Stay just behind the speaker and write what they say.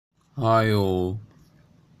Hi all,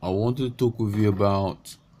 I wanted to talk with you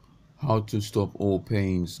about how to stop all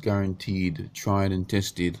pains, guaranteed, tried and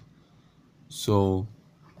tested. So,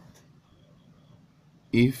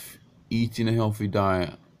 if eating a healthy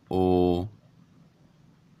diet or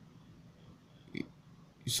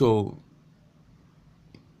so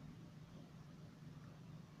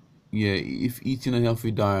yeah, if eating a healthy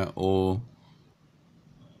diet or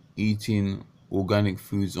eating organic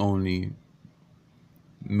foods only,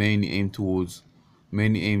 mainly aim towards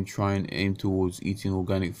try and aim towards eating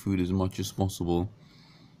organic food as much as possible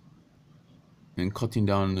and cutting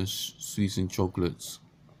down on the sweets and chocolates,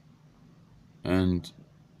 and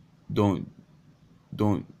don't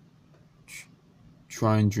don't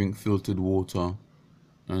try and drink filtered water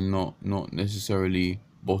and not necessarily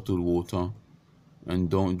bottled water,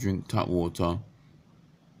 and don't drink tap water.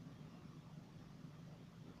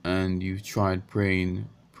 And you've tried praying,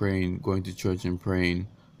 going to church and praying,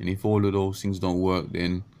 and if all of those things don't work,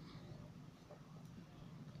 then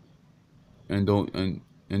and don't and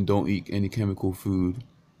don't eat any chemical food.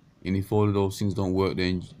 And if all of those things don't work,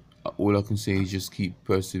 then all I can say is just keep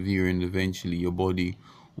persevering. Eventually your body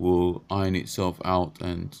will iron itself out,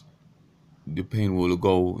 and the pain will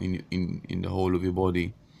go in the whole of your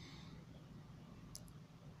body.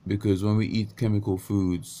 Because when we eat chemical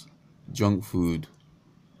foods, junk food,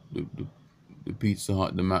 the, the, the Pizza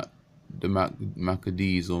Hut, Maccadees,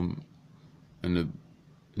 and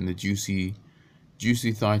the juicy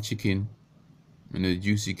thigh chicken and the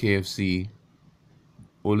juicy KFC,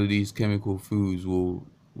 all of these chemical foods will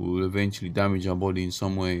eventually damage our body in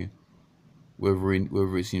some way, whether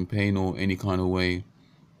it's in pain or any kind of way.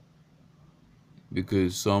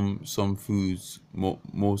 Because some foods,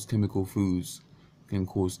 most chemical foods, can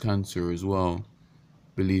cause cancer as well,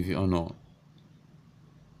 believe it or not.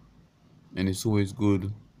 And it's always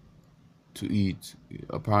good to eat.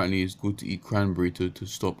 Apparently, it's good to eat cranberry to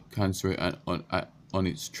stop cancer on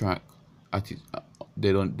its track. At it,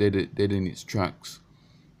 dead in its tracks.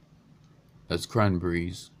 As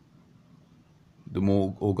cranberries, the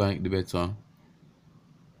more organic, the better.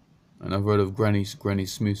 And I've heard of Granny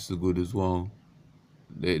Smiths are good as well.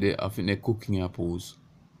 I think they're cooking apples.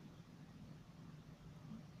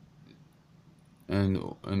 And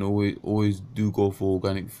always do go for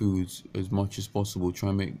organic foods as much as possible. Try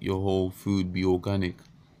and make your whole food be organic.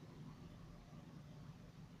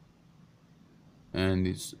 And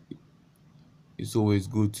it's always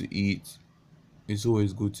good to eat. It's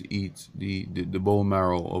always good to eat the bone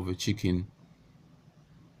marrow of a chicken.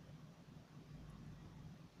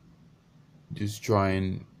 Just try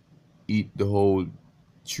and eat the whole,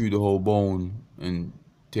 chew the whole bone, and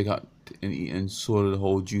take out and eat and swallow the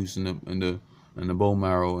whole juice and the bone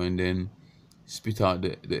marrow, and then spit out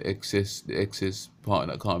the excess part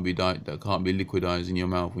that can't be liquidized in your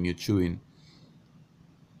mouth when you're chewing.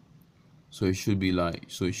 So it should be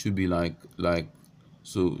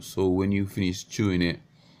so when you finish chewing it,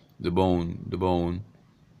 the bone,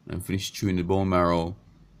 and finish chewing the bone marrow,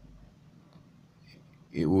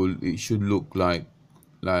 it should look like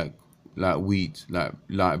wheat, like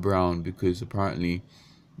light brown, because apparently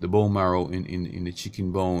the bone marrow in the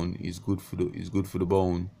chicken bone is good for the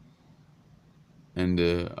bone. And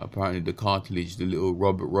apparently the cartilage, the little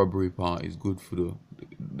rubbery part, is good for the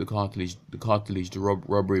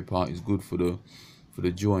rubbery part is good for the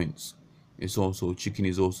joints. It's also, chicken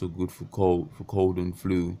is also good for cold and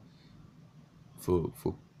flu, for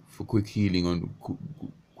quick healing and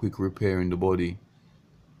quick repair in the body.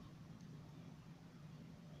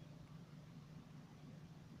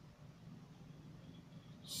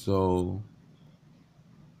 So,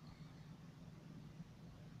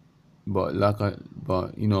 but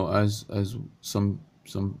you know, as some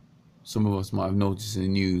of us might have noticed in the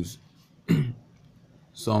news,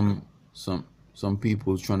 some some some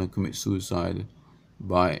people trying to commit suicide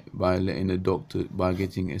by letting a doctor, by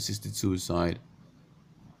getting assisted suicide.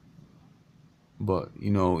 But you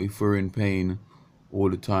know, if we're in pain all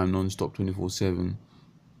the time, non-stop, 24/7,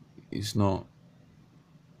 it's not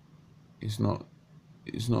it's not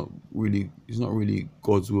it's not really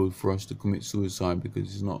God's will for us to commit suicide,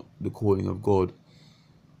 because it's not the calling of God.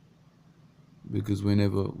 Because we're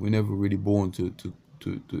never really born to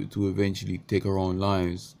eventually take our own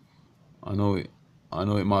lives. I know it I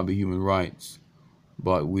know it might be human rights,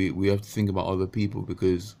 but we have to think about other people.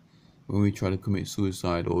 Because when we try to commit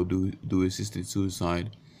suicide or do assisted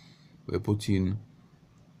suicide, we're putting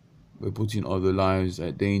other lives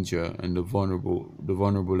at danger, and the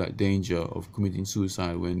vulnerable at danger of committing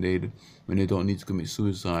suicide, when they don't need to commit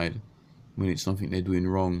suicide, when it's something they're doing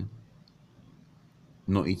wrong,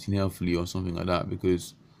 not eating healthily or something like that.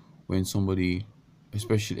 Because when somebody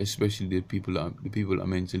especially the people that are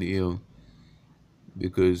mentally ill,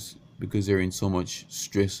 because they're in so much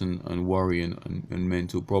stress and worry and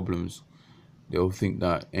mental problems. They'll think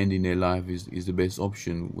that ending their life is the best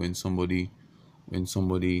option when somebody when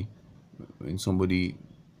somebody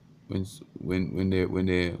when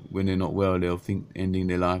they're not well. They'll think ending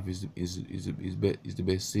their life is the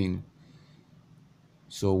best thing.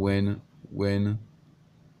 So when when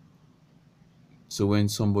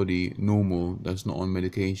somebody normal that's not on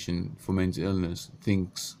medication for mental illness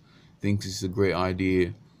thinks it's a great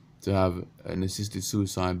idea to have an assisted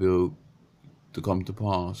suicide bill to come to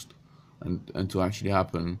pass and to actually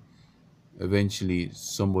happen, eventually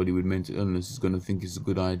somebody with mental illness is going to think it's a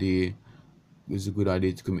good idea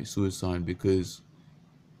to commit suicide because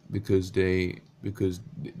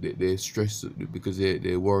they're stressed, because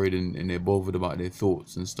they're worried and they're bothered about their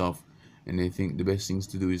thoughts and stuff, and they think the best things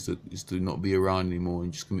to do is to not be around anymore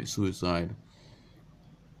and just commit suicide.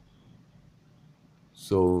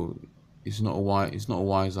 So it's not a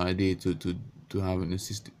wise idea to have an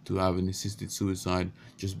assisted suicide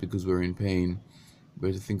just because we're in pain. We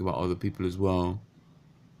have to think about other people as well.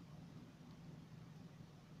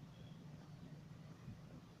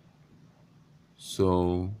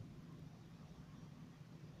 So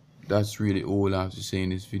that's really all I have to say in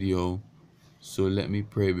this video. So let me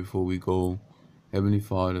pray before we go. Heavenly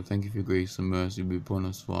Father, thank you for grace and mercy be upon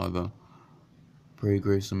us, Father. Pray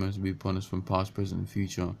grace and mercy be upon us from past, present, and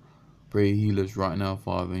future. Pray heal us right now,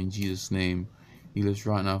 Father, in Jesus' name. Heal us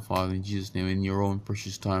right now, Father, in Jesus' name, in your own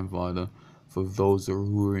precious time, Father, for those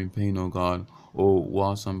who are in pain, oh God, or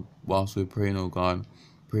whilst we're praying, oh God,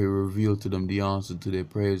 pray reveal to them the answer to their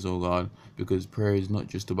prayers, oh God, because prayer is not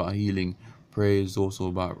just about healing. Prayer is also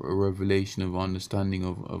about a revelation of understanding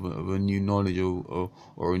of a new knowledge or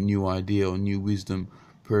a new idea or new wisdom.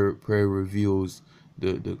 Prayer reveals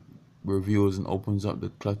the reveals and opens up the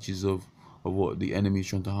clutches of what the enemy is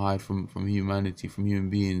trying to hide from humanity, from human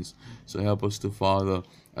beings. So help us to, Father,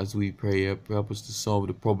 as we pray, help us to solve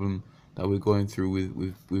the problem that we're going through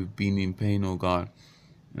with being in pain, oh God.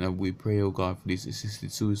 And we pray, oh God, for this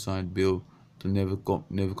assisted suicide bill to never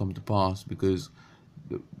come to pass, because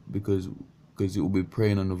because because it will be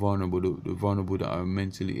preying on the vulnerable that are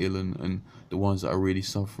mentally ill, and the ones that are really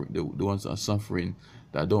suffering, the ones that are suffering,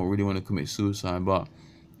 that don't really want to commit suicide, but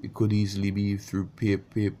it could easily be through peer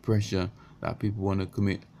pressure that people want to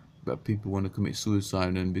commit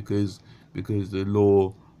suicide. And because the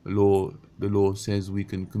law says we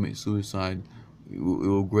can commit suicide, it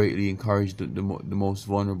will greatly encourage the most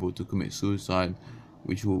vulnerable to commit suicide,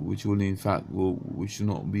 which will in fact which will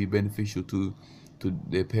not be beneficial to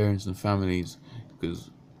their parents and families,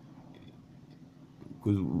 because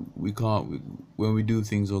because when we do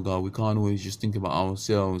things, oh God, we can't always just think about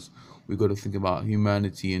ourselves. We got to think about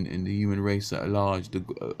humanity and the human race at large,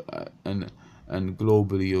 and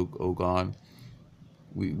globally, oh God.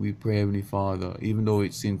 We pray, Heavenly Father, even though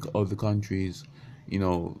it's in other countries, you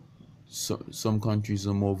know, some countries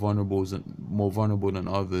are more vulnerable than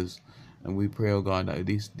others, and we pray, oh God, that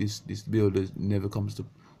this bill never comes to.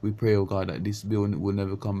 We pray, oh God, that this bill will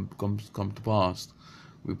never come to pass.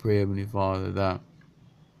 We pray, Heavenly Father, that,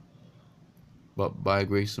 but by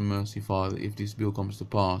grace and mercy, Father, if this bill comes to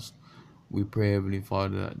pass, we pray, Heavenly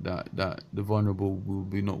Father, that the vulnerable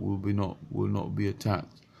will not be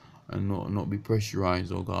attacked and not be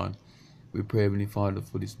pressurized, oh God. We pray, Heavenly Father,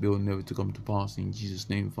 for this bill never to come to pass, in Jesus'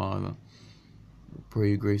 name, Father. We pray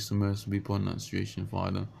your grace and mercy be upon that situation,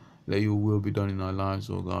 Father. Let your will be done in our lives,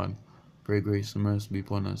 oh God. Pray grace and mercy be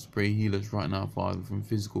upon us. Pray heal us right now, Father, from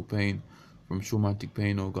physical pain, from traumatic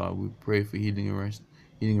pain, oh God. We pray for healing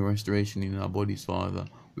and restoration in our bodies, Father.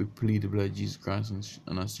 We plead the blood of Jesus Christ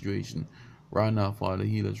in our situation. Right now, Father,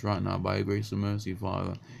 heal us right now by your grace and mercy,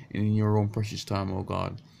 Father. And in your own precious time, oh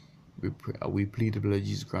God. We plead the blood of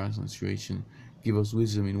Jesus Christ in our situation. Give us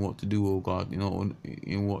wisdom in what to do, oh God,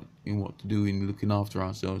 in what to do in looking after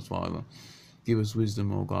ourselves, Father. Give us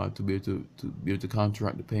wisdom, oh God, to be able to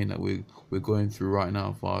counteract the pain that we're going through right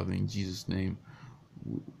now, Father, in Jesus' name.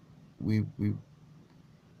 We we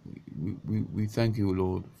we thank you,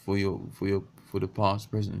 Lord, for the past,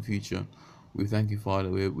 present, and future. We thank you, Father,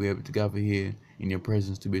 we're able to gather here in your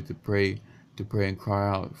presence to be able to pray and cry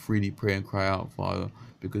out, freely pray and cry out, Father,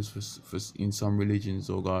 because for in some religions,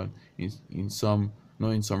 oh God, in some,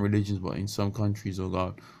 not in some religions, but in some countries, oh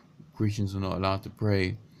God, Christians are not allowed to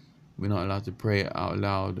pray. We're not allowed to pray out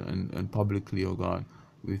loud and publicly, oh God.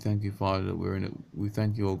 We thank you, Father, that we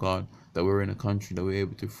thank you, oh God, that we're in a country that we're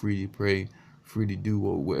able to freely pray, freely do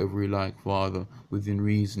whatever we like, Father, within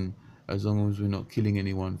reason, as long as we're not killing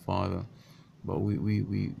anyone, Father. But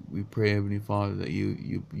we pray, Heavenly Father, that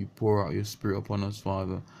you pour out your Spirit upon us,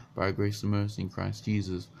 Father, by grace and mercy in Christ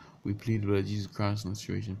Jesus. We plead the blood of Jesus Christ in the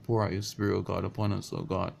situation. Pour out your Spirit, O God, upon us, O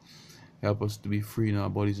God. Help us to be free in our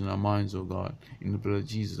bodies and our minds, O God. In the blood of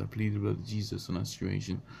Jesus, I plead the blood of Jesus in our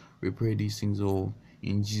situation. We pray these things all.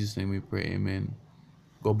 In Jesus' name we pray, amen.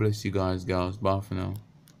 God bless you guys, gals. Bye for now.